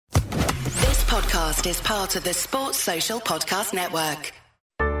podcast is part of the Sports Social Podcast Network.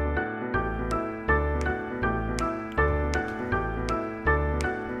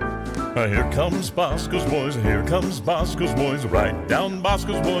 Here comes Bosco's Boys, here comes Bosco's Boys, right down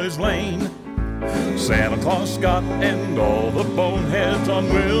Bosco's Boys Lane. Santa Claus, Scott, and all the boneheads on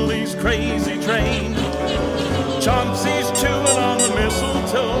Willie's crazy train. Chauncey's chewing on the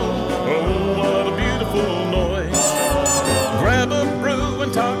mistletoe, oh, what a beautiful noise. Grab a brew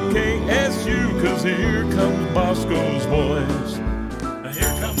and talk KSU, 'cause here comes Bosco's Boys.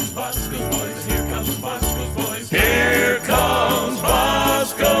 Here comes Bosco's Boys, here comes Bosco's Boys. Here comes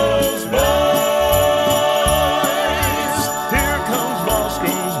Bosco's Boys. Here comes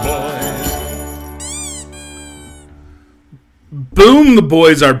Bosco's Boys. Boom, the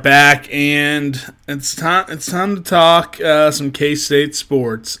boys are back, and it's time to talk some K-State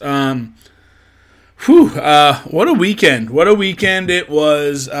sports. What a weekend. What a weekend it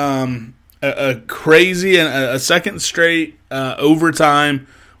was. A crazy and a second straight overtime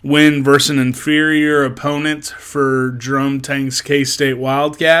win versus an inferior opponent for Jerome Tang's K-State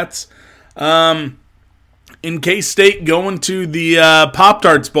Wildcats. In K-State going to the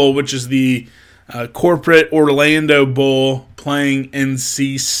Pop-Tarts Bowl, which is the corporate Orlando Bowl, playing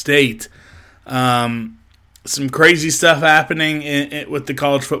NC State. Some crazy stuff happening with the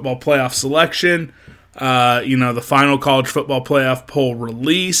college football playoff selection. The final college football playoff poll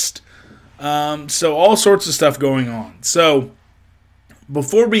released. So all sorts of stuff going on. So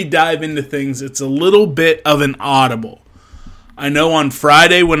before we dive into things, it's a little bit of an audible. I know on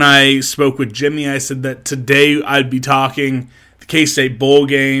Friday when I spoke with Jimmy, I said that today I'd be talking the K-State bowl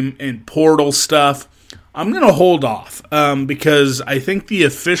game and portal stuff. I'm going to hold off because I think the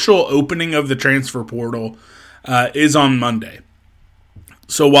official opening of the transfer portal is on Monday.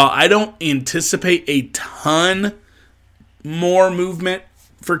 So while I don't anticipate a ton more movement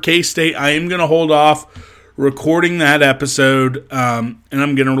for K-State, I am going to hold off recording that episode, and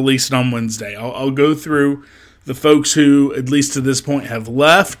I'm going to release it on Wednesday. I'll go through the folks who, at least to this point, have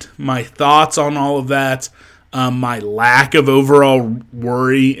left, my thoughts on all of that, my lack of overall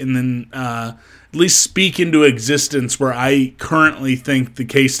worry, and then at least speak into existence where I currently think the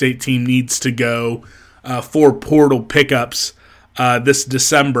K-State team needs to go for portal pickups this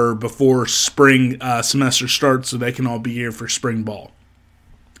December before spring semester starts so they can all be here for spring ball.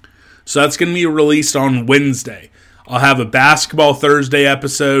 So that's going to be released on Wednesday. I'll have a Basketball Thursday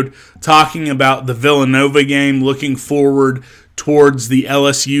episode talking about the Villanova game, looking forward towards the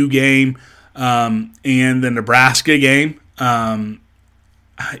LSU game and the Nebraska game. I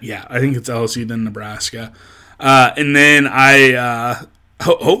think it's LSU then Nebraska. And then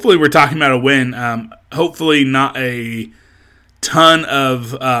hopefully we're talking about a win. Hopefully not a ton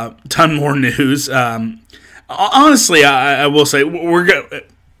more news. Honestly, I will say we're good.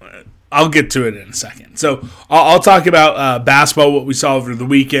 I'll get to it in a second. So I'll talk about basketball, what we saw over the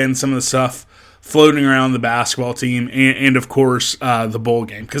weekend, some of the stuff floating around the basketball team, and of course, the bowl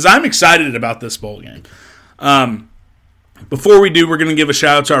game. Because I'm excited about this bowl game. Before we do, we're going to give a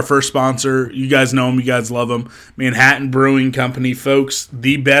shout out to our first sponsor. You guys know them. You guys love them. Manhattan Brewing Company, folks.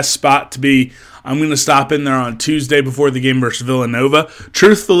 The best spot to be. I'm going to stop in there on Tuesday before the game versus Villanova.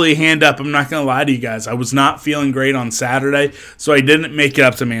 Truthfully, hand up, I'm not going to lie to you guys. I was not feeling great on Saturday, so I didn't make it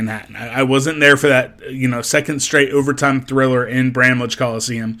up to Manhattan. I wasn't there for that, second straight overtime thriller in Bramlage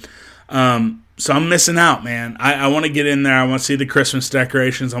Coliseum. So I'm missing out, man. I want to get in there. I want to see the Christmas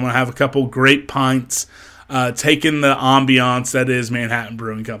decorations. I want to have a couple great pints, taking the ambiance that is Manhattan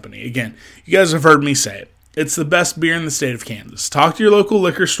Brewing Company. Again, you guys have heard me say it. It's the best beer in the state of Kansas. Talk to your local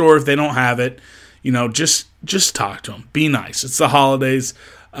liquor store if they don't have it. Just talk to them. Be nice. It's the holidays.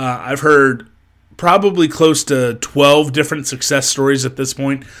 I've heard probably close to 12 different success stories at this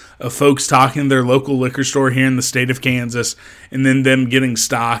point of folks talking to their local liquor store here in the state of Kansas and then them getting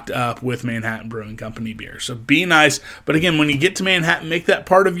stocked up with Manhattan Brewing Company beer. So be nice. But again, when you get to Manhattan, make that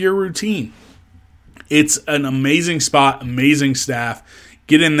part of your routine. It's an amazing spot, amazing staff.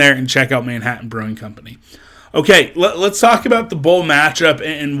 Get in there and check out Manhattan Brewing Company. Okay, let's talk about the bowl matchup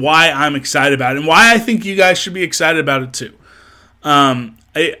and why I'm excited about it and why I think you guys should be excited about it too.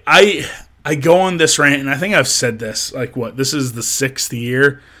 I go on this rant, and I think I've said this, this is the 6th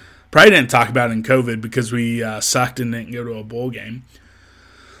year. Probably didn't talk about it in COVID because we sucked and didn't go to a bowl game.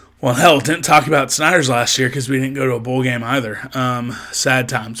 Well, hell, didn't talk about Snyder's last year because we didn't go to a bowl game either. Sad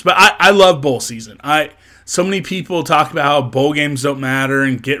times. But I love bowl season. So many people talk about how bowl games don't matter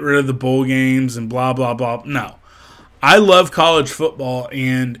and get rid of the bowl games and blah, blah, blah. No. I love college football,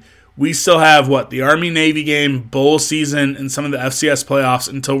 and we still have, the Army-Navy game, bowl season, and some of the FCS playoffs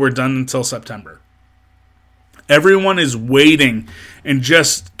until we're done until September. Everyone is waiting and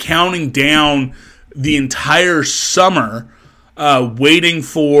just counting down the entire summer, waiting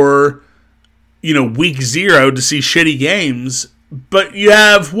for, week 0 to see shitty games. But you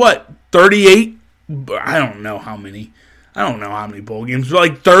have, 38? I don't know how many bowl games, but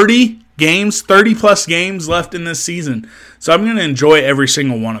like 30 games, 30-plus games left in this season. So I'm going to enjoy every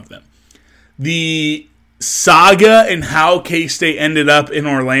single one of them. The saga and how K-State ended up in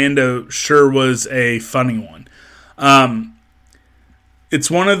Orlando sure was a funny one. It's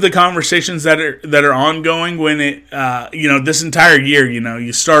one of the conversations that are ongoing when this entire year,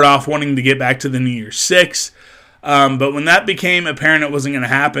 you start off wanting to get back to the New Year's Six. But when that became apparent it wasn't going to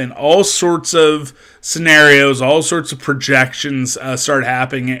happen, all sorts of scenarios, all sorts of projections started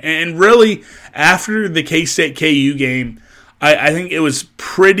happening. And really, after the K-State KU game, I think it was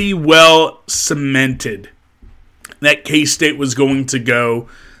pretty well cemented that K-State was going to go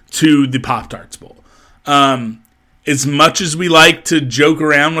to the Pop-Tarts Bowl. As much as we like to joke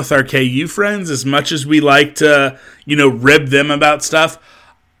around with our KU friends, as much as we like to, rib them about stuff,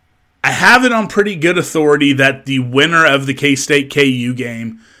 I have it on pretty good authority that the winner of the K-State KU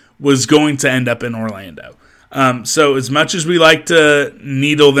game was going to end up in Orlando. So as much as we like to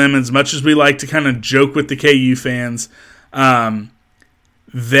needle them, as much as we like to kind of joke with the KU fans,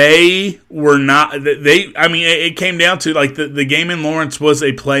 they were not. It came down to like the game in Lawrence was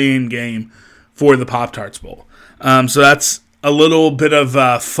a play-in game for the Pop-Tarts Bowl. So that's a little bit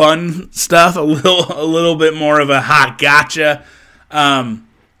of fun stuff, a little bit more of a hot gotcha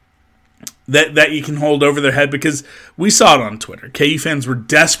that you can hold over their head, because we saw it on Twitter. KU fans were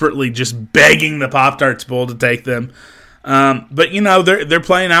desperately just begging the Pop-Tarts Bowl to take them. But they're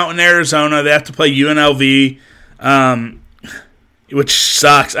playing out in Arizona. They have to play UNLV, which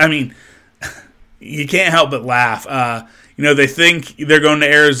sucks. I mean, you can't help but laugh. They think they're going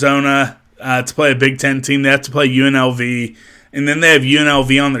to Arizona to play a Big Ten team. They have to play UNLV, and then they have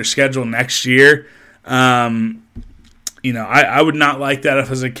UNLV on their schedule next year. I would not like that if I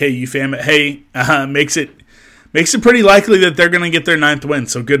was a KU fan, but hey, makes it pretty likely that they're going to get their 9th win,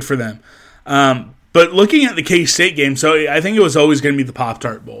 so good for them. But looking at the K-State game, so I think it was always going to be the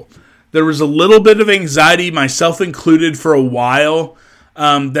Pop-Tart Bowl. There was a little bit of anxiety, myself included, for a while,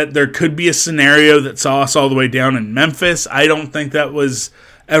 that there could be a scenario that saw us all the way down in Memphis. I don't think that was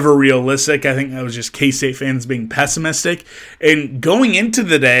ever realistic. I think that was just K-State fans being pessimistic. And going into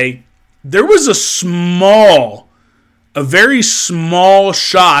the day, there was a very small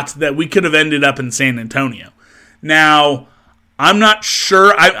shot that we could have ended up in San Antonio. Now, I'm not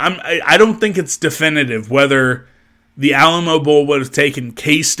sure. I don't think it's definitive whether the Alamo Bowl would have taken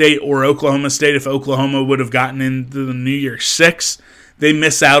K-State or Oklahoma State if Oklahoma would have gotten into the New Year's Six. They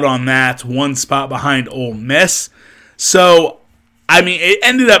miss out on that, one spot behind Ole Miss. So, it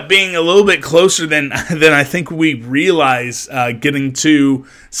ended up being a little bit closer than I think we realized getting to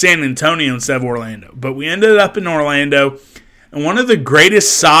San Antonio instead of Orlando. But we ended up in Orlando, and one of the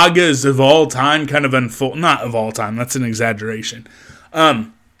greatest sagas of all time kind of unfolded. Not of all time, that's an exaggeration.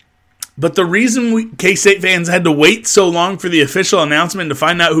 But the reason K-State fans had to wait so long for the official announcement to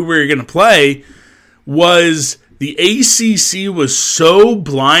find out who we were going to play was the ACC was so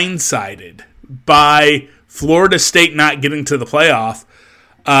blindsided by Florida State not getting to the playoff,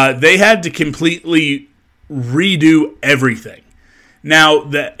 they had to completely redo everything. Now,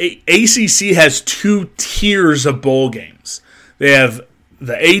 the ACC has 2 tiers of bowl games. They have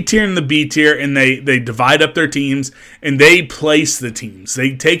the A tier and the B tier, and they divide up their teams, and they place the teams.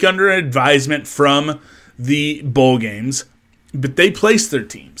 They take under advisement from the bowl games, but they place their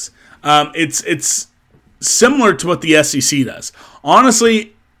teams. It's similar to what the SEC does.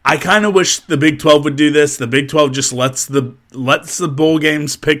 Honestly, I kind of wish the Big 12 would do this. The Big 12 just lets the bowl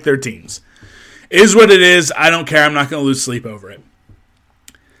games pick their teams. It is what it is. I don't care. I'm not going to lose sleep over it.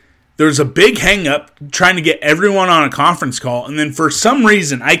 There's a big hang-up trying to get everyone on a conference call, and then for some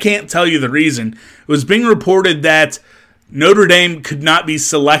reason, I can't tell you the reason, it was being reported that Notre Dame could not be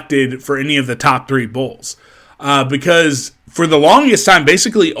selected for any of the top 3 bowls. Because for the longest time,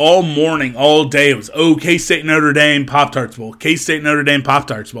 basically all morning, all day, it was, K-State, Notre Dame, Pop-Tarts Bowl. K-State, Notre Dame,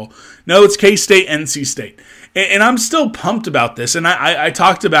 Pop-Tarts Bowl. No, it's K-State, NC State. And I'm still pumped about this, and I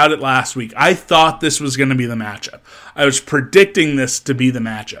talked about it last week. I thought this was going to be the matchup. I was predicting this to be the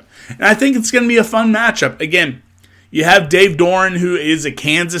matchup. And I think it's going to be a fun matchup. Again, you have Dave Doran, who is a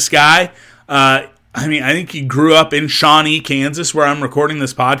Kansas guy. I think he grew up in Shawnee, Kansas, where I'm recording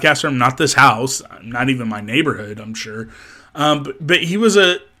this podcast from. Not this house, not even my neighborhood, I'm sure. But he was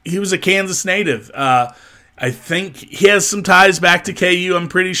a Kansas native. I think he has some ties back to KU, I'm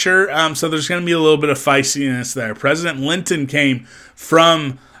pretty sure. So there's going to be a little bit of feistiness there. President Linton came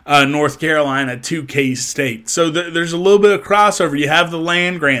from North Carolina to K-State. So there's a little bit of crossover. You have the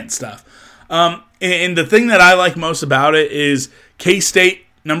land grant stuff. And the thing that I like most about it is K-State,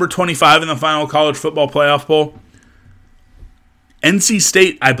 number 25 in the final college football playoff poll. NC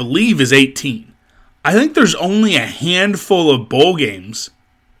State, I believe, is 18. I think there's only a handful of bowl games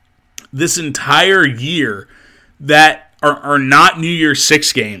this entire year that are not New Year's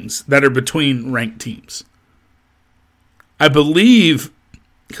Six games that are between ranked teams. I believe,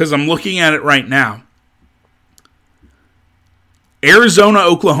 because I'm looking at it right now, Arizona,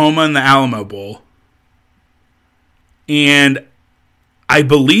 Oklahoma in the Alamo Bowl. And I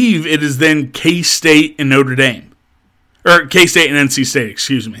believe it is then K-State and Notre Dame. Or K-State and NC State,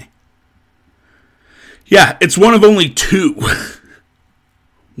 excuse me. Yeah, it's one of only two.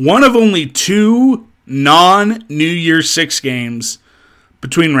 One of only two non-New Year's Six games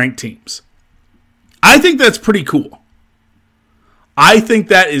between ranked teams. I think that's pretty cool. I think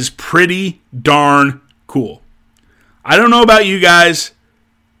that is pretty darn cool. I don't know about you guys,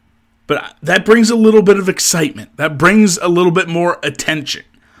 but that brings a little bit of excitement. That brings a little bit more attention.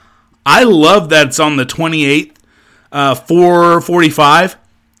 I love that it's on the 28th, 4:45.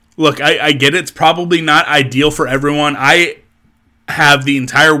 Look, I get it. It's probably not ideal for everyone. I have the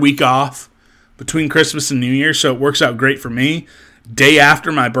entire week off between Christmas and New Year, so it works out great for me. Day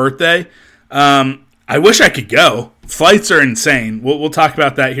after my birthday. I wish I could go. Flights are insane. We'll talk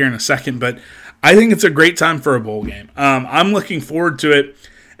about that here in a second, but I think it's a great time for a bowl game. I'm looking forward to it.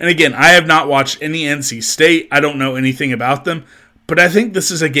 And again, I have not watched any NC State. I don't know anything about them, but I think this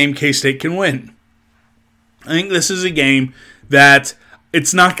is a game K-State can win. I think this is a game that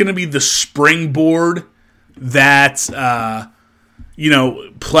it's not going to be the springboard that,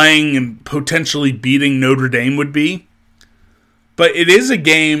 playing and potentially beating Notre Dame would be. But it is a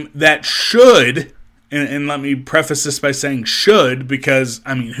game that should, and let me preface this by saying should, because,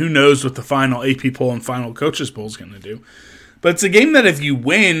 who knows what the final AP poll and final coaches poll is going to do. But it's a game that if you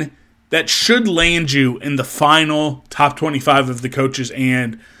win, that should land you in the final top 25 of the coaches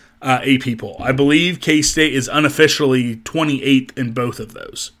and AP poll. I believe K-State is unofficially 28th in both of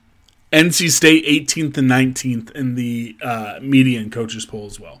those. NC State 18th and 19th in the median coaches poll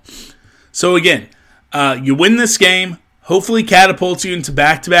as well. So again, you win this game, hopefully catapults you into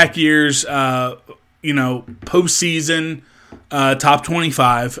back-to-back years, postseason top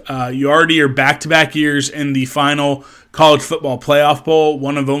 25. You already are back-to-back years in the final college football playoff bowl,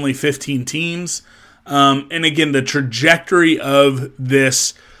 one of only 15 teams. And again, the trajectory of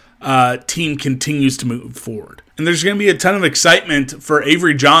this team continues to move forward. And there's going to be a ton of excitement for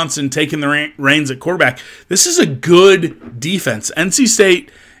Avery Johnson taking the reins at quarterback. This is a good defense. NC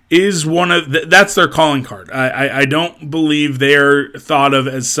State is that's their calling card. I don't believe they're thought of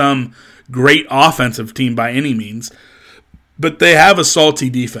as some great offensive team by any means, but they have a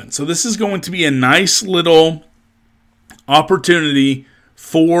salty defense. So this is going to be a nice little opportunity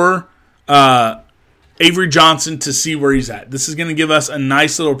for Avery Johnson to see where he's at. This is going to give us a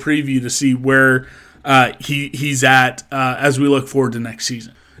nice little preview to see where he's at as we look forward to next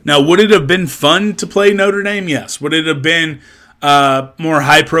season. Now, would it have been fun to play Notre Dame? Yes. Would it have been more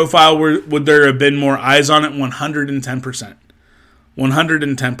high profile? Would there have been more eyes on it? 110%.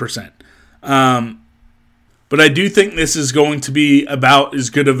 110%. But I do think this is going to be about as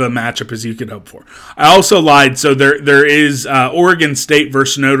good of a matchup as you could hope for. I also lied. So there is Oregon State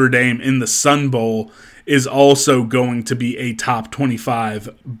versus Notre Dame in the Sun Bowl is also going to be a top 25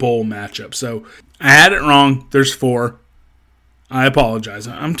 bowl matchup. So I had it wrong. There's 4. I apologize.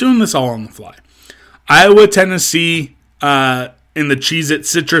 I'm doing this all on the fly. Iowa, Tennessee in the Cheez-It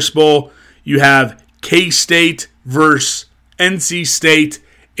Citrus Bowl. You have K-State versus NC State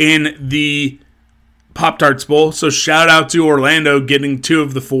in the Pop-Tarts Bowl. So shout out to Orlando getting 2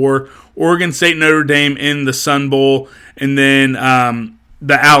 of the 4. Oregon State, Notre Dame in the Sun Bowl. And then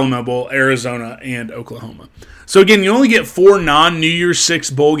the Alamo Bowl, Arizona and Oklahoma. So again, you only get 4 non-New Year's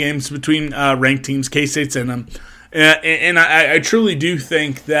Six bowl games between ranked teams. K-State's in them. And I truly do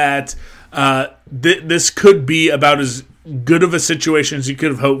think that this could be about as good of a situation as you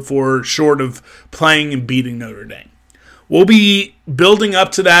could have hoped for, short of playing and beating Notre Dame. We'll be building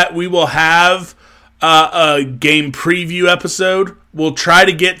up to that. We will have a game preview episode. We'll try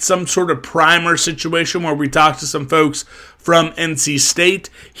to get some sort of primer situation where we talk to some folks from NC State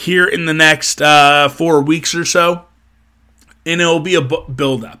here in the next 4 weeks or so. And it'll be a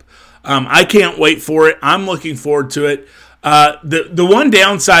build-up. I can't wait for it. I'm looking forward to it. The one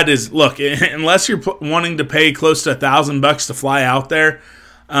downside is, look, unless you're wanting to pay close to $1,000 to fly out there,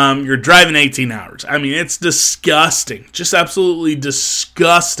 you're driving 18 hours. It's disgusting, just absolutely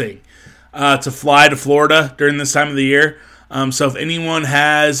disgusting to fly to Florida during this time of the year. So if anyone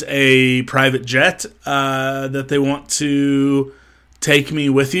has a private jet that they want to take me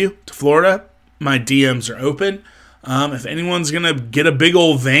with you to Florida, my DMs are open. If anyone's going to get a big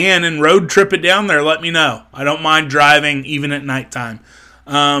old van and road trip it down there, let me know. I don't mind driving even at nighttime.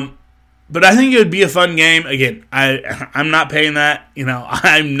 But I think it would be a fun game. Again, I'm not paying that.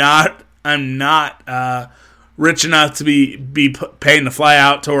 I'm not rich enough to be paying to fly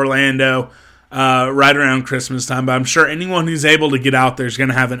out to Orlando right around Christmas time. But I'm sure anyone who's able to get out there is going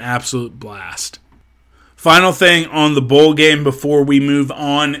to have an absolute blast. Final thing on the bowl game before we move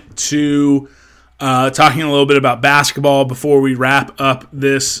on to talking a little bit about basketball before we wrap up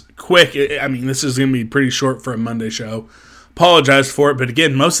this quick. This is going to be pretty short for a Monday show. Apologize for it, but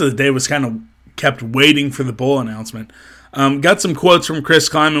again, most of the day was kind of kept waiting for the bowl announcement. Got some quotes from Chris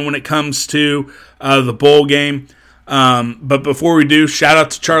Kleiman when it comes to the bowl game. But before we do, shout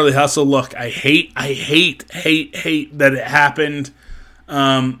out to Charlie Hustle. Look, I hate that it happened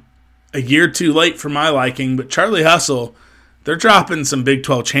a year too late for my liking, but Charlie Hustle, they're dropping some Big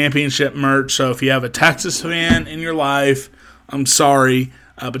 12 championship merch, so if you have a Texas fan in your life, I'm sorry,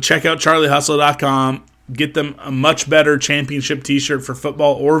 but check out charliehustle.com. Get them a much better championship t-shirt for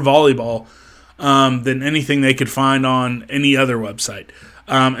football or volleyball than anything they could find on any other website.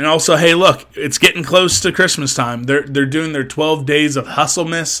 And also, hey, look, it's getting close to Christmas time. They're doing their 12 days of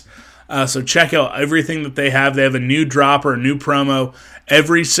Hustlemas, so check out everything that they have. They have a new drop or a new promo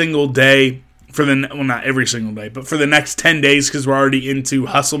every single day. Not every single day, but for the next 10 days because we're already into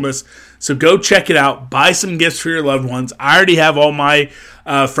Hustlemas. So go check it out. Buy some gifts for your loved ones. I already have all my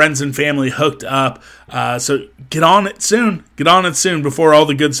friends and family hooked up. So get on it soon. Get on it soon before all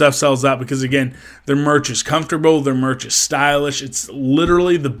the good stuff sells out because, again, their merch is comfortable. Their merch is stylish. It's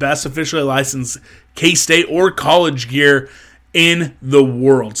literally the best officially licensed K-State or college gear in the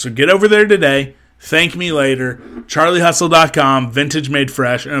world. So get over there today. Thank me later. CharlieHustle.com, vintage made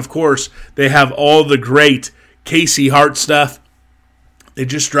fresh. And of course, they have all the great Casey Hart stuff. They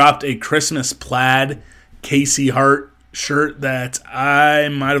just dropped a Christmas plaid Casey Hart shirt that I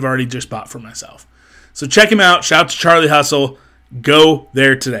might have already just bought for myself. So check him out. Shout out to Charlie Hustle. Go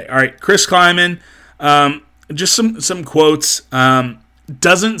there today. All right, Chris Kleiman. Just some quotes.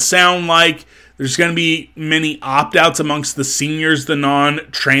 Doesn't sound like there's going to be many opt-outs amongst the seniors, the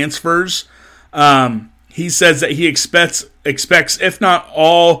non-transfers. He says that he expects, if not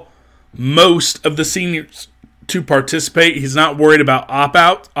all, most of the seniors to participate. He's not worried about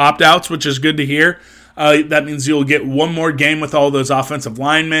opt-outs, which is good to hear. That means you'll get one more game with all those offensive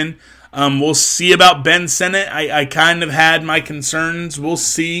linemen. We'll see about Ben Sennett. I kind of had my concerns. We'll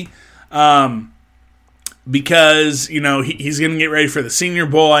see. Because, he's going to get ready for the Senior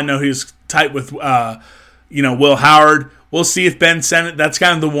Bowl. I know he's tight with, Will Howard. We'll see if Ben Sennett, that's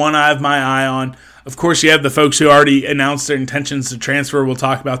kind of the one I have my eye on. Of course, you have the folks who already announced their intentions to transfer. We'll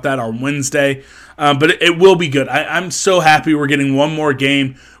talk about that on Wednesday. But it will be good. I'm so happy we're getting one more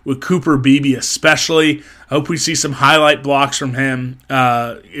game with Cooper Beebe especially. I hope we see some highlight blocks from him,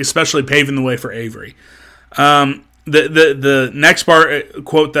 especially paving the way for Avery. The next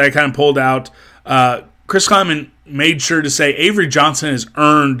quote that I kind of pulled out, Chris Kleiman made sure to say Avery Johnson has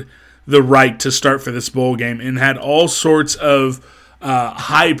earned the right to start for this bowl game and had all sorts of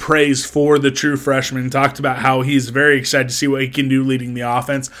high praise for the true freshman. Talked about how he's very excited to see what he can do leading the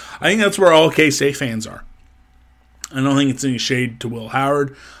offense. I think that's where all K-State fans are. I don't think it's any shade to Will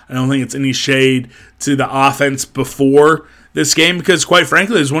Howard. I don't think it's any shade to the offense before this game because, quite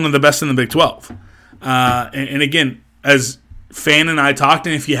frankly, it's one of the best in the Big 12. And again, as Fan and I talked,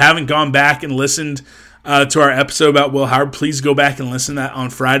 and if you haven't gone back and listened to our episode about Will Howard, please go back and listen to that on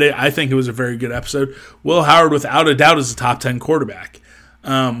Friday. I think it was a very good episode. Will Howard, without a doubt, is a top 10 quarterback.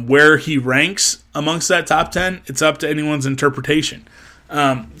 Where he ranks amongst that top 10, it's up to anyone's interpretation.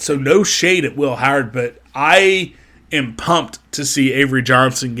 So no shade at Will Howard, but I am pumped to see Avery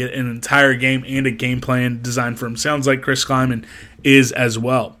Johnson get an entire game and a game plan designed for him. Sounds like Chris Kleiman is as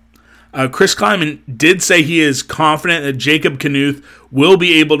well. Chris Kleiman did say he is confident that Jacob Knuth will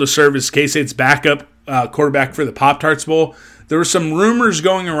be able to serve as K-State's backup quarterback for the Pop-Tarts Bowl. There were some rumors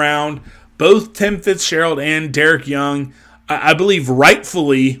going around. Both Tim Fitzgerald and Derek Young, I believe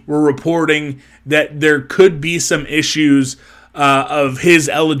rightfully, were reporting that there could be some issues of his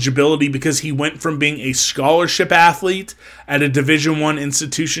eligibility because he went from being a scholarship athlete at a Division I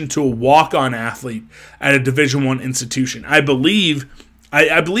institution to a walk-on athlete at a Division I institution. I believe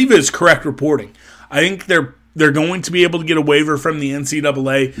it is correct reporting. I think they're going to be able to get a waiver from the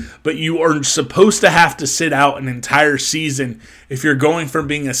NCAA, but you are supposed to have to sit out an entire season if you're going from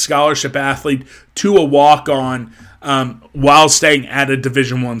being a scholarship athlete to a walk-on while staying at a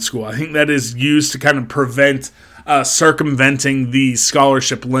Division I school. I think that is used to kind of prevent circumventing the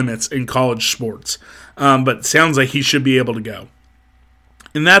scholarship limits in college sports. But it sounds like he should be able to go.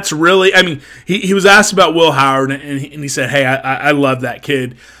 And that's really, I mean, he was asked about Will Howard, and he said, hey, I love that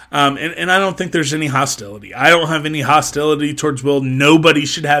kid. And I don't think there's any hostility. I don't have any hostility towards Will. Nobody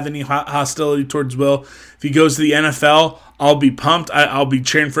should have any hostility towards Will. If he goes to the NFL, I'll be pumped. I'll be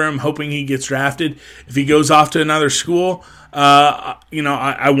cheering for him, hoping he gets drafted. If he goes off to another school,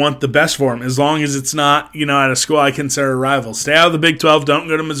 I want the best for him, as long as it's not, at a school I consider a rival. Stay out of the Big 12. Don't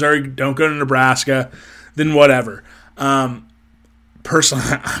go to Missouri. Don't go to Nebraska. Then whatever. Personally,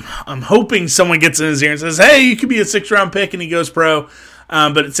 I'm hoping someone gets in his ear and says, hey, you could be a 6th-round pick, and he goes pro.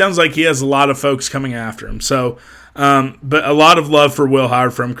 But it sounds like he has a lot of folks coming after him. So, but a lot of love for Will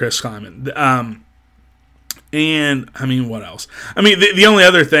Howard from Chris Kleiman. And, I mean, what else? I mean, the only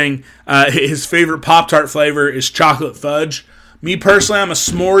other thing, his favorite Pop-Tart flavor is chocolate fudge. Me personally, I'm a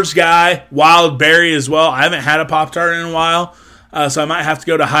s'mores guy, wild berry as well. I haven't had a Pop-Tart in a while, so I might have to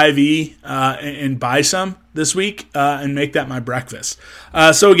go to Hy-Vee and buy some this week and make that my breakfast.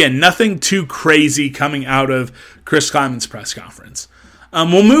 So, again, nothing too crazy coming out of Chris Kleiman's press conference.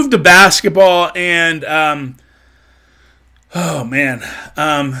 We'll move to basketball, and and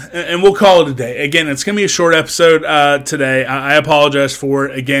we'll call it a day. Again, it's going to be a short episode today. I apologize for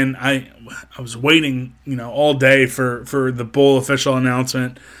it. Again, I was waiting, all day for the Bull official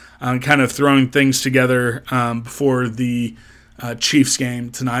announcement, kind of throwing things together before the Chiefs game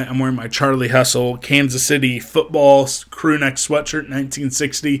tonight. I'm wearing my Charlie Hustle Kansas City football crew neck sweatshirt,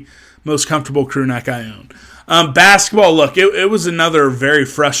 1960, most comfortable crew neck I own. Basketball, look, it was another very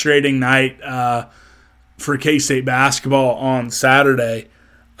frustrating night for K-State basketball on Saturday.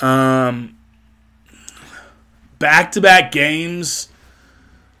 Back-to-back games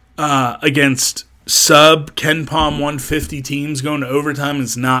against sub-Ken Palm 150 teams going to overtime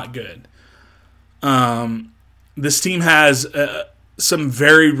is not good. This team has some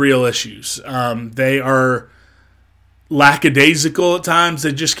very real issues. They are lackadaisical at times.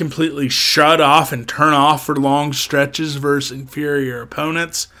 They just completely shut off and turn off for long stretches versus inferior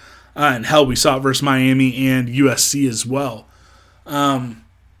opponents. And hell, we saw it versus Miami and USC as well. And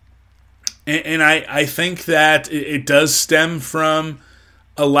I think that it does stem from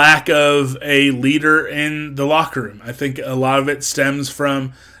a lack of a leader in the locker room. I think a lot of it stems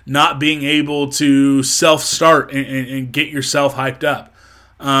from not being able to self-start and get yourself hyped up.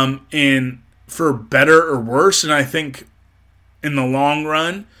 And for better or worse, and I think in the long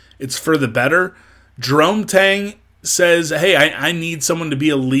run, it's for the better. Jerome Tang says, hey, I need someone to be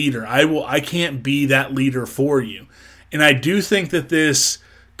a leader. I can't be that leader for you. And I do think that this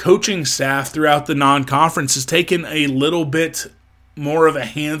coaching staff throughout the non-conference has taken a little bit more of a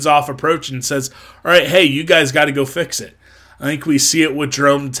hands-off approach and says, all right, hey, you guys got to go fix it. I think we see it with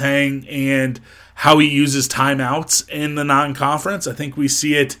Jerome Tang and how he uses timeouts in the non-conference. I think we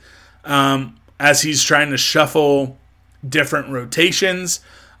see it as he's trying to shuffle different rotations,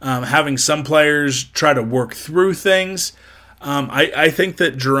 having some players try to work through things. I think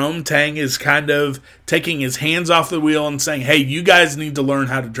that Jerome Tang is kind of taking his hands off the wheel and saying, hey, you guys need to learn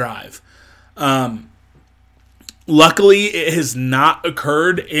how to drive. Luckily, it has not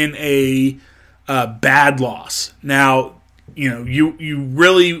occurred in a bad loss. Now, you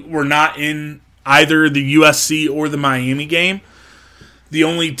really were not in either the USC or the Miami game.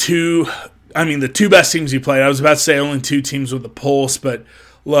 The two best teams you played, I was about to say only two teams with a pulse, but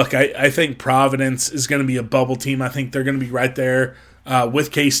look, I think Providence is going to be a bubble team. I think they're going to be right there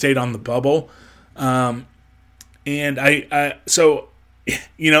with K-State on the bubble. So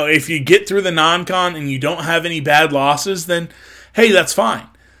if you get through the non-con and you don't have any bad losses, then, hey, that's fine.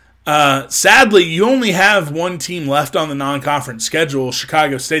 Sadly, you only have one team left on the non-conference schedule,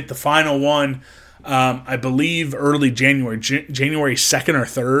 Chicago State, the final one, I believe early January 2nd or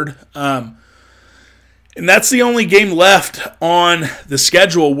 3rd. And that's the only game left on the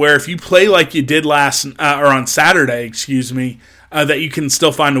schedule where if you play like you did on Saturday, that you can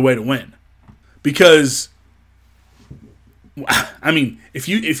still find a way to win. Because, I mean, if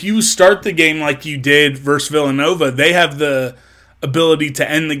you start the game like you did versus Villanova, they have the ability to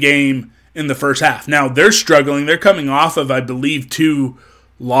end the game in the first half. Now, they're struggling. They're coming off of, I believe, two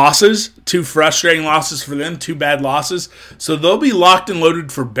frustrating losses for them, 2 bad losses. So they'll be locked and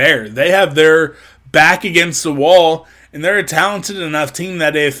loaded for bear. They have their back against the wall, and they're a talented enough team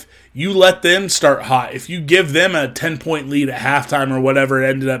that if you let them start hot, if you give them a 10-point lead at halftime or whatever, it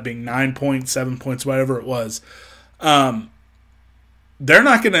ended up being 9 points, 7 points, whatever it was, they're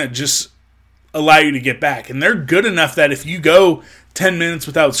not going to just allow you to get back. And they're good enough that if you go 10 minutes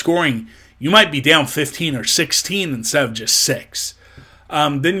without scoring, you might be down 15 or 16 instead of just 6.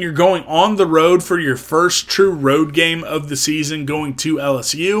 Then you're going on the road for your first true road game of the season, going to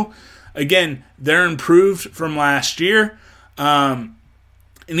LSU. Again, they're improved from last year. And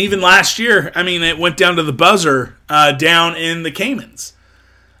even last year, it went down to the buzzer down in the Caymans.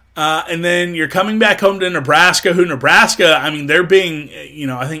 And then you're coming back home to Nebraska, they're being,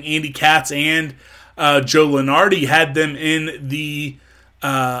 I think Andy Katz and Joe Lenardi had them in the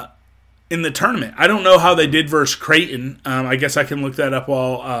tournament. I don't know how they did versus Creighton. I guess I can look that up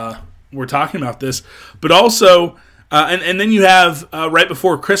while we're talking about this. But also, and then you have, right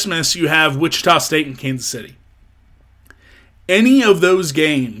before Christmas, you have Wichita State and Kansas City. Any of those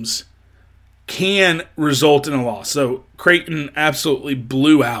games can result in a loss. So Creighton absolutely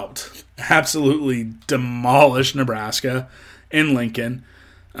blew out, absolutely demolished Nebraska and Lincoln.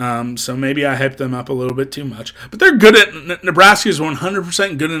 So maybe I hyped them up a little bit too much. But they're good at, Nebraska is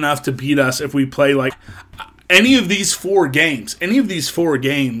 100% good enough to beat us if we play like any of these four games. Any of these four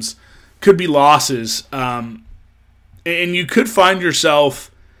games could be losses. And you could find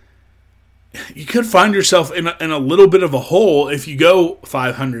yourself in a little bit of a hole if you go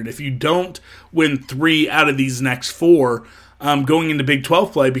 500. If you don't win 3 out of these next 4 going into Big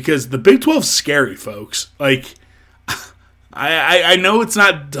 12 play, because the Big 12's scary, folks. Like, I know it's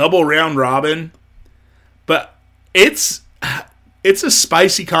not double round robin, but it's a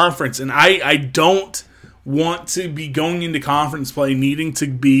spicy conference, and I don't want to be going into conference play needing to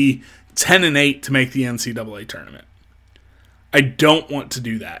be 10-8 to make the NCAA tournament. I don't want to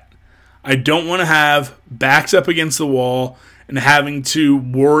do that. I don't want to have backs up against the wall and having to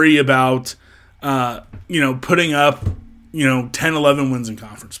worry about, putting up, 10, 11 wins in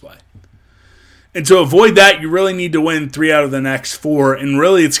conference play. And to avoid that, you really need to win 3 out of the next 4. And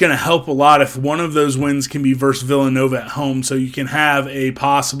really, it's going to help a lot if one of those wins can be versus Villanova at home, so you can have a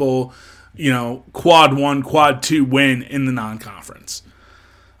possible, quad 1, quad 2 win in the non-conference.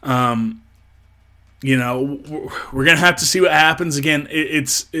 We're going to have to see what happens. Again,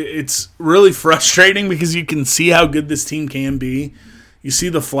 it's really frustrating because you can see how good this team can be. You see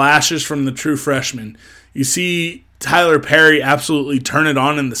the flashes from the true freshmen. You see Tyler Perry absolutely turn it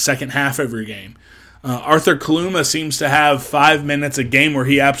on in the second half every game. Arthur Kaluma seems to have 5 minutes a game where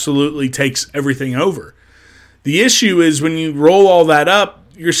he absolutely takes everything over. The issue is when you roll all that up,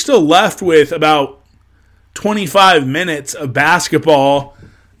 you're still left with about 25 minutes of basketball,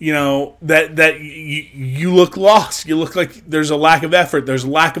 that you look lost. You look like there's a lack of effort. There's a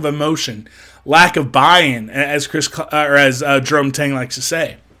lack of emotion, lack of buy-in, as Jerome Tang likes to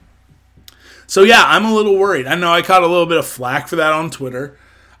say. So yeah, I'm a little worried. I know I caught a little bit of flack for that on Twitter,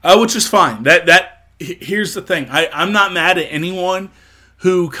 which is fine. Here's the thing. I'm not mad at anyone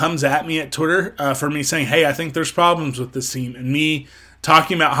who comes at me at Twitter for me saying, hey, I think there's problems with this team, and me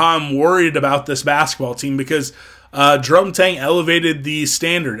talking about how I'm worried about this basketball team, because Jerome Tang elevated the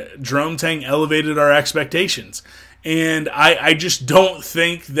standard. Jerome Tang elevated our expectations. And I just don't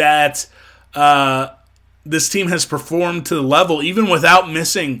think that this team has performed to the level, even without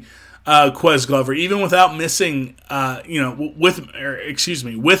missing Quez Glover, even without missing, with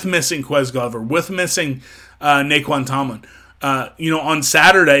missing Quez Glover, with missing Naquan Tomlin. On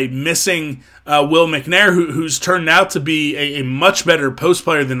Saturday, missing Will McNair, who's turned out to be a much better post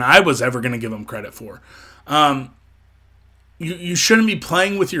player than I was ever going to give him credit for. You shouldn't be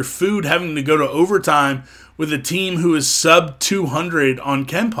playing with your food, having to go to overtime with a team who is sub 200 on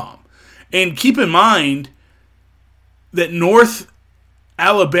KenPom. And keep in mind that North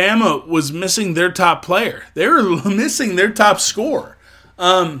Alabama was missing their top player. They were missing their top scorer.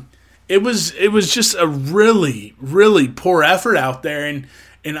 It was just a really, really poor effort out there, and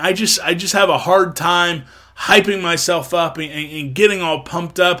I just have a hard time hyping myself up and getting all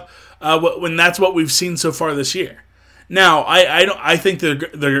pumped up when that's what we've seen so far this year. Now, I think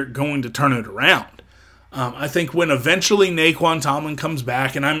they're going to turn it around. I think when eventually Naquan Tomlin comes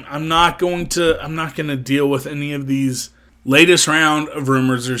back, and I'm not going to deal with any of these latest round of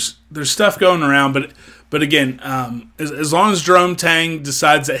rumors. There's stuff going around, but again, as long as Jerome Tang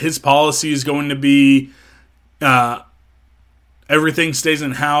decides that his policy is going to be everything stays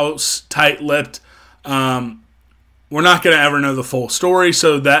in house, tight-lipped, we're not going to ever know the full story.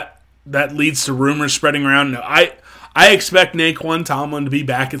 So that leads to rumors spreading around. No, I expect Naquan Tomlin to be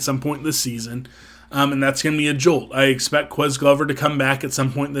back at some point this season. And that's going to be a jolt. I expect Quez Glover to come back at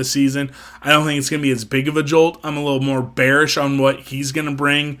some point this season. I don't think it's going to be as big of a jolt. I'm a little more bearish on what he's going to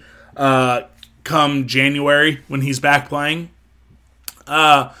bring come January when he's back playing.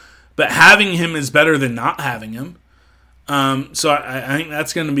 But having him is better than not having him. So I think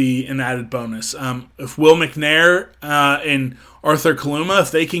that's going to be an added bonus. If Will McNair and Arthur Kaluma,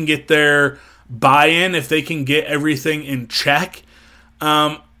 if they can get their buy-in, if they can get everything in check,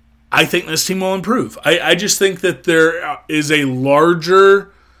 I think this team will improve. I just think that there is a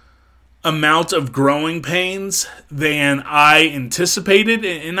larger amount of growing pains than I anticipated,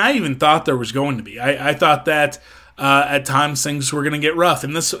 and I even thought there was going to be. I thought that at times things were going to get rough,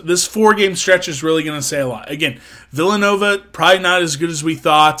 and this 4-game stretch is really going to say a lot. Again, Villanova, probably not as good as we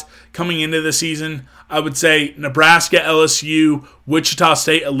thought coming into the season. I would say Nebraska, LSU, Wichita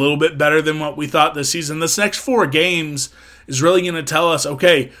State, a little bit better than what we thought this season. This next 4 games is really going to tell us,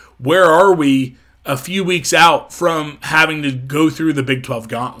 okay, where are we a few weeks out from having to go through the Big 12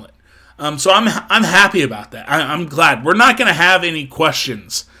 gauntlet? So I'm happy about that. I'm glad. We're not going to have any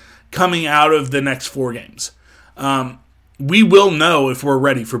questions coming out of the next 4 games. We will know if we're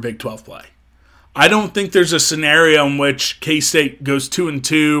ready for Big 12 play. I don't think there's a scenario in which K-State goes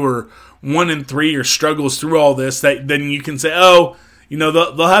 2-2 or 1-3 or struggles through all this that then you can say, oh,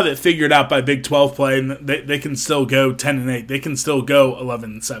 they'll have it figured out by Big 12 play and they can still go 10-8. They can still go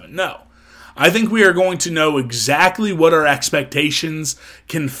 11-7. No. I think we are going to know exactly what our expectations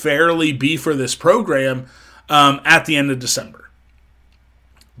can fairly be for this program at the end of December.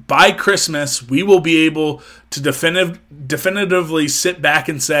 By Christmas, we will be able to definitively sit back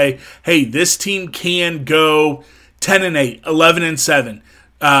and say, hey, this team can go 10-8, 11-7,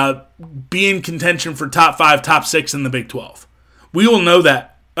 be in contention for top 5, top 6 in the Big 12. We will know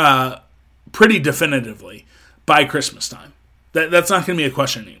that pretty definitively by Christmas time. That's not going to be a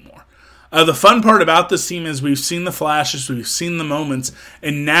question anymore. The fun part about this team is we've seen the flashes, we've seen the moments,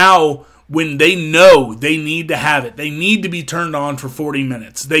 and now when they know they need to have it, they need to be turned on for 40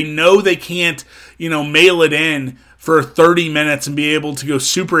 minutes. They know they can't, mail it in for 30 minutes and be able to go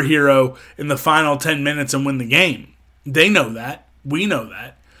superhero in the final 10 minutes and win the game. They know that. We know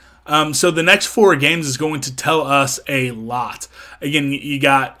that. So the next 4 games is going to tell us a lot. Again, you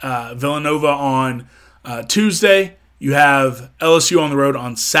got Villanova on Tuesday. You have LSU on the road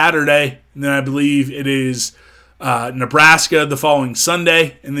on Saturday. And then I believe it is Nebraska the following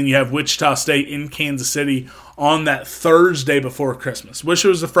Sunday. And then you have Wichita State in Kansas City on that Thursday before Christmas. Wish it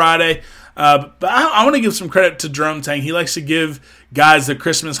was a Friday. But I want to give some credit to Jerome Tang. He likes to give guys the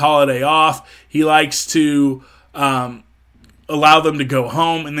Christmas holiday off. He likes to allow them to go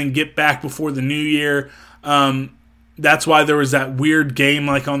home and then get back before the new year. That's why there was that weird game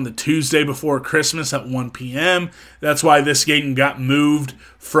like on the Tuesday before Christmas at 1 p.m. That's why this game got moved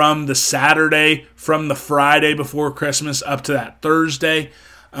from the Saturday, from the Friday before Christmas up to that Thursday.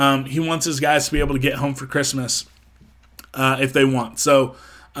 He wants his guys to be able to get home for Christmas if they want. So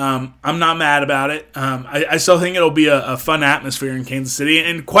I'm not mad about it. I still think it'll be a fun atmosphere in Kansas City.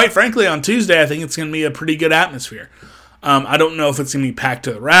 And quite frankly, on Tuesday, I think it's going to be a pretty good atmosphere. I don't know if it's going to be packed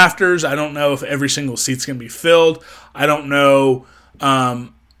to the rafters. I don't know if every single seat's going to be filled. I don't know.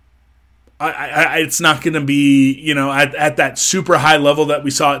 It's not going to be, at that super high level that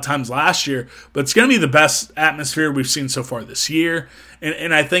we saw at times last year, but it's going to be the best atmosphere we've seen so far this year.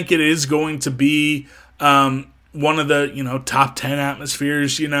 And I think it is going to be one of the, top 10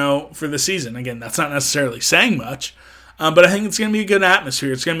 atmospheres, for the season. Again, that's not necessarily saying much. But I think it's going to be a good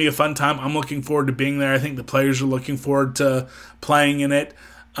atmosphere. It's going to be a fun time. I'm looking forward to being there. I think the players are looking forward to playing in it.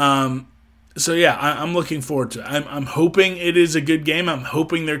 So, yeah, I'm looking forward to it. I'm hoping it is a good game. I'm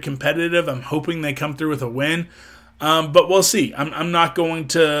hoping they're competitive. I'm hoping they come through with a win. But we'll see. I'm not going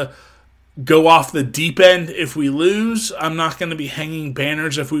to go off the deep end if we lose. I'm not going to be hanging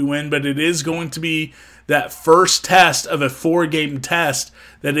banners if we win. But it is going to be that first test of a 4-game test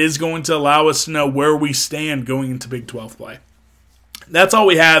that is going to allow us to know where we stand going into Big 12 play. That's all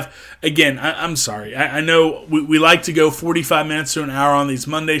we have. Again, I'm sorry. I know we like to go 45 minutes to an hour on these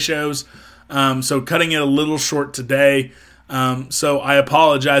Monday shows, so cutting it a little short today. So I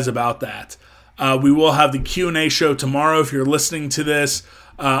apologize about that. We will have the Q&A show tomorrow. If you're listening to this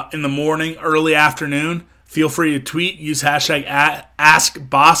in the morning, early afternoon, feel free to tweet. Use hashtag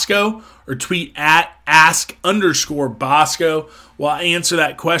 #AskBosco or tweet @ask_Bosco. We'll answer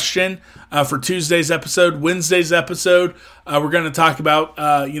that question for Tuesday's episode. Wednesday's episode, we're going to talk about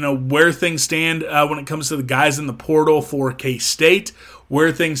where things stand when it comes to the guys in the portal for K-State,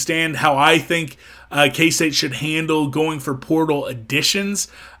 where things stand, how I think K-State should handle going for portal additions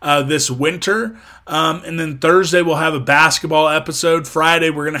this winter. And then Thursday we'll have a basketball episode. Friday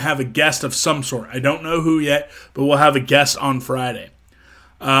we're going to have a guest of some sort. I don't know who yet, but we'll have a guest on Friday.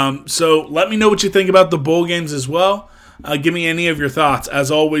 So let me know what you think about the bowl games as well. Give me any of your thoughts.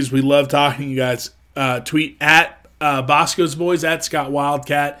 As always, we love talking to you guys. Tweet @Bosco's Boys, @Scott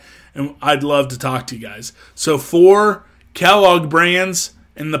Wildcat, and I'd love to talk to you guys. So for Kellogg Brands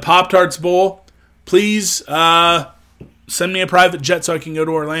and the Pop-Tarts Bowl, please send me a private jet so I can go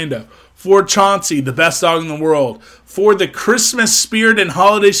to Orlando. For Chauncey, the best dog in the world. For the Christmas spirit and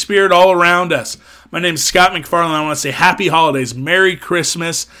holiday spirit all around us. My name is Scott McFarland. I want to say happy holidays. Merry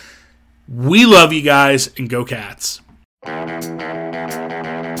Christmas. We love you guys, and go Cats.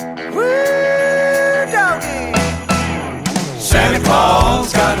 Santa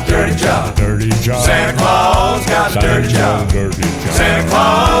Claus got a dirty job. Santa Claus got a dirty job. Santa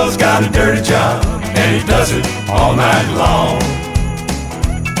Claus got a dirty job, and he does it all night long.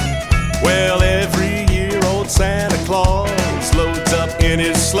 Well, every year old Santa Claus loads up in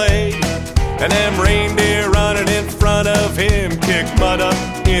his sleigh, and them reindeer running in front of him kick mud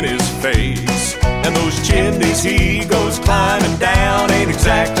up in his face. And those chimneys he goes climbing down ain't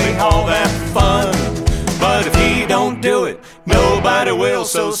exactly all that fun. But if he don't do it, nobody will,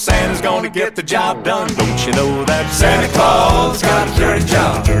 so Santa's gonna get the job done. Don't you know that Santa Claus got a dirty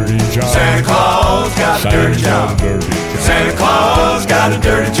job? Santa Claus got a dirty job. Santa Claus got a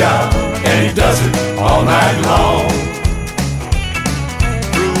dirty job, and he does it all night long.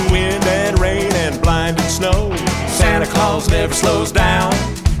 Through wind and rain and blinding snow, Santa Claus never slows down.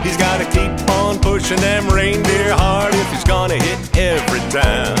 He's gotta keep on pushing them reindeer hard if he's gonna hit every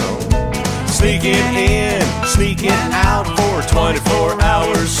town. Sneaking in, sneaking out for 24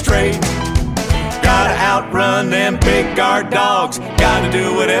 hours straight. Gotta outrun them big guard dogs, gotta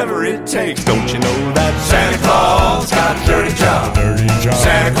do whatever it takes. Don't you know that Santa Claus got a dirty job?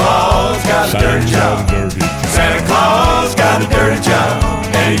 Santa Claus got a dirty job. Santa Claus got a dirty job,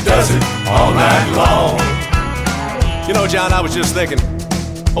 and he does it all night long. You know, John, I was just thinking,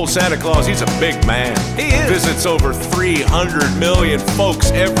 old Santa Claus, he's a big man. He is. Visits over 300 million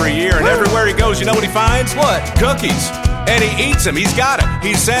folks every year, and everywhere he goes, you know what he finds? What? Cookies. And he eats them. He's got it.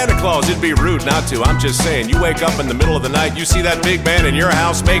 He's Santa Claus. It'd be rude not to. I'm just saying, you wake up in the middle of the night, you see that big man in your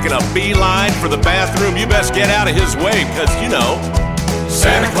house making a beeline for the bathroom, you best get out of his way, because, you know,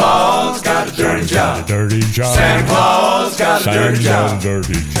 Santa Claus got a dirty job. Santa Claus got a dirty job.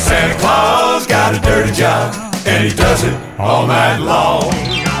 Santa Claus got a dirty job, and he does it all night long.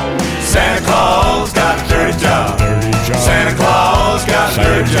 Santa Claus got a dirty job. Santa Claus got a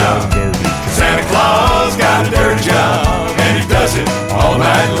dirty job. Santa Claus got a dirty job, and he does it all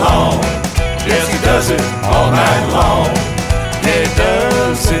night long. Yes, he does it all night long. He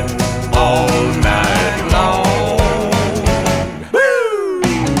does it all night long. Woo!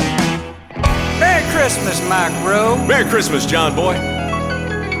 Merry Christmas, Mike Rowe. Merry Christmas, John Boy.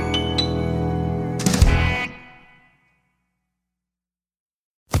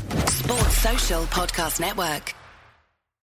 Sports Social Podcast Network.